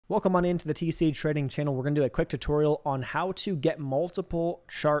Welcome on into the TC Trading channel. We're going to do a quick tutorial on how to get multiple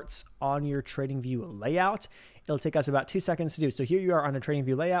charts on your TradingView layout. It'll take us about 2 seconds to do. So here you are on a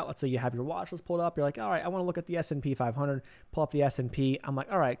TradingView layout. Let's say you have your watch list pulled up. You're like, all right, I want to look at the S&P 500, pull up the S&P. I'm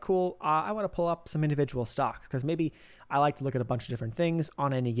like, all right, cool. I want to pull up some individual stocks because maybe I like to look at a bunch of different things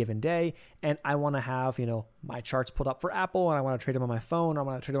on any given day. And I want to have, my charts pulled up for Apple and I want to trade them on my phone, or I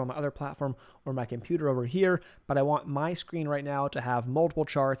want to trade them on my other platform or my computer over here. But I want my screen right now to have multiple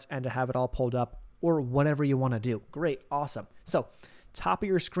charts and to have it all pulled up, or whatever you want to do. Great. Awesome. So top of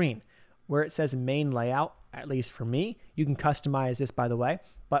your screen where it says main layout, at least for me, you can customize this, by the way,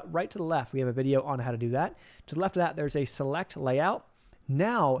 but right to the left, we have a video on how to do that. To the left of that, there's a select layout.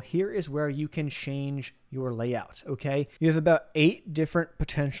 Now, here is where you can change your layout, okay? You have about 8 different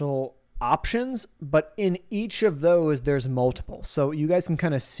potential options, but in each of those, there's multiple. So you guys can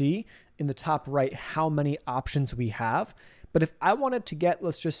kind of see in the top right how many options we have. But if I wanted to get,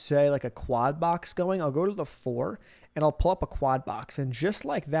 let's just say, like a quad box going, I'll go to the 4 and I'll pull up a quad box. And just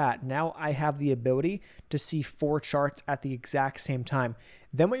like that, now I have the ability to see 4 charts at the exact same time.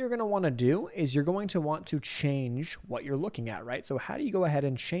 Then what you're going to want to do is you're going to want to change what you're looking at, right? So how do you go ahead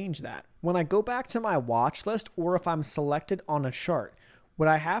and change that? When I go back to my watch list, or if I'm selected on a chart, what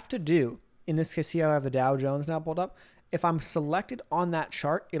I have to do, in this case, see how I have the Dow Jones now pulled up? If I'm selected on that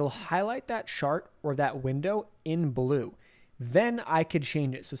chart, it'll highlight that chart or that window in blue. Then I could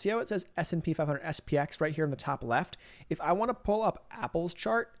change it. So see how it says S&P 500 SPX right here in the top left? If I want to pull up Apple's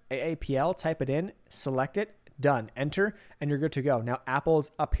chart, AAPL, type it in, select it, done, enter, and you're good to go. Now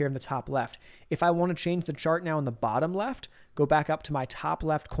Apple's up here in the top left. If I want to change the chart now in the bottom left, go back up to my top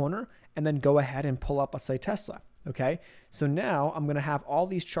left corner and then go ahead and pull up, let's say, Tesla. Okay, so now I'm going to have all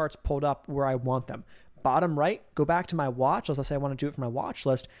these charts pulled up where I want them. Bottom right, go back to my watch list. Let's say I want to do it for my watch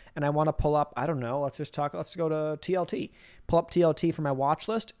list and I want to pull up, I don't know, let's go to TLT. Pull up TLT for my watch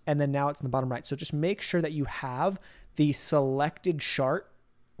list, and then now it's in the bottom right. So just make sure that you have the selected chart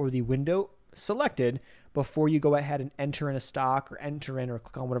or the window selected before you go ahead and enter in a stock or enter in or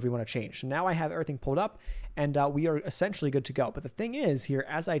click on whatever you want to change. So now I have everything pulled up and we are essentially good to go. But the thing is here,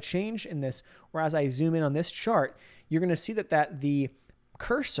 as I change in this, or as I zoom in on this chart, you're going to see that the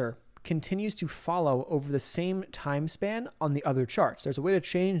cursor continues to follow over the same time span on the other charts. There's a way to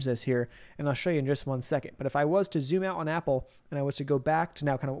change this here, and I'll show you in just 1 second. But if I was to zoom out on Apple and I was to go back to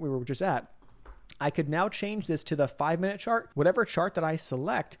now kind of what we were just at, I could now change this to the 5-minute chart. Whatever chart that I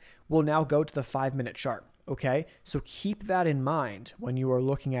select will now go to the 5-minute chart. Okay, so keep that in mind when you are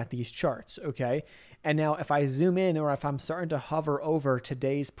looking at these charts. Okay, and now if I zoom in, or if I'm starting to hover over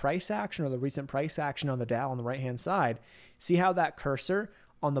today's price action or the recent price action on the Dow on the right hand side, see how that cursor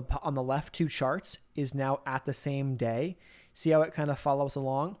on the left 2 charts is now at the same day. See how it kind of follows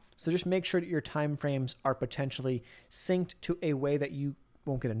along? So just make sure that your time frames are potentially synced to a way that you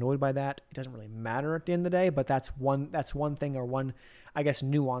won't get annoyed by that. It doesn't really matter at the end of the day, but that's one thing, or one, I guess,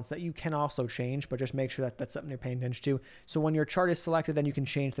 nuance that you can also change, but just make sure that that's something you're paying attention to. So when your chart is selected, then you can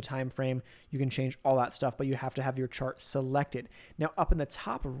change the time frame, you can change all that stuff, but you have to have your chart selected. Now up in the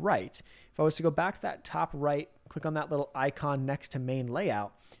top right, if I was to go back to that top right, click on that little icon next to main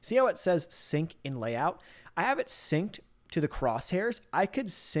layout, see how it says sync in layout? I have it synced to the crosshairs. I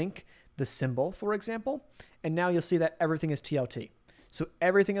could sync the symbol, for example, and now you'll see that everything is TLT. So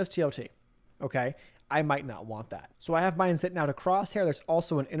everything is TLT, okay? I might not want that. So I have mine set now to crosshair. There's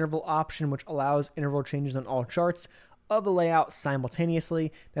also an interval option, which allows interval changes on all charts of the layout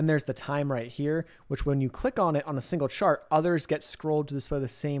simultaneously. Then there's the time right here, which when you click on it on a single chart, others get scrolled to display the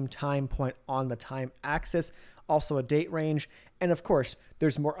same time point on the time axis. Also a date range. And of course,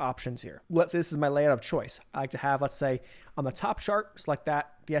 there's more options here. Let's say this is my layout of choice. I like to have, let's say, on the top chart, select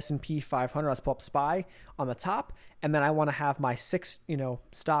that, the S&P 500, let's pull up SPY on the top. And then I want to have my 6,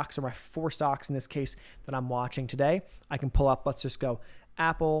 stocks, or my 4 stocks in this case that I'm watching today. I can pull up, let's just go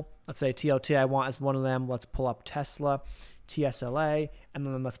Apple, let's say TLT I want as one of them. Let's pull up Tesla, TSLA, and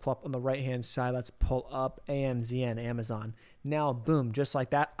then let's pull up on the right-hand side, let's pull up AMZN, Amazon. Now, boom, just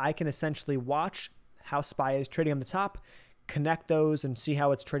like that, I can essentially watch how SPY is trading on the top, connect those and see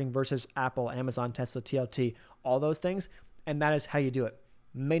how it's trading versus Apple, Amazon, Tesla, TLT, all those things. And that is how you do it.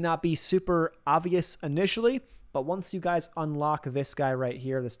 May not be super obvious initially, but once you guys unlock this guy right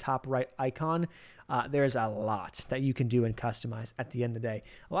here, this top right icon, there's a lot that you can do and customize at the end of the day.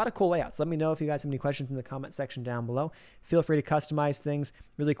 A lot of cool layouts. Let me know if you guys have any questions in the comment section down below. Feel free to customize things.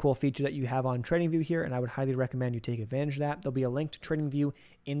 Really cool feature that you have on TradingView here, and I would highly recommend you take advantage of that. There'll be a link to TradingView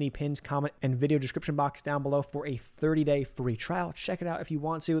in the pinned comment and video description box down below for a 30-day free trial. Check it out if you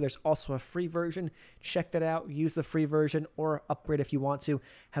want to. There's also a free version. Check that out. Use the free version or upgrade if you want to.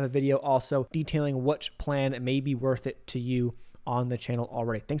 Have a video also detailing which plan may be worth it to you on the channel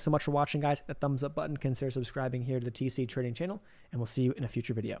already. Thanks so much for watching, guys. Hit the thumbs up button, consider subscribing here to the TC Trading channel, and we'll see you in a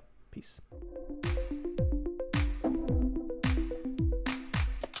future video. Peace.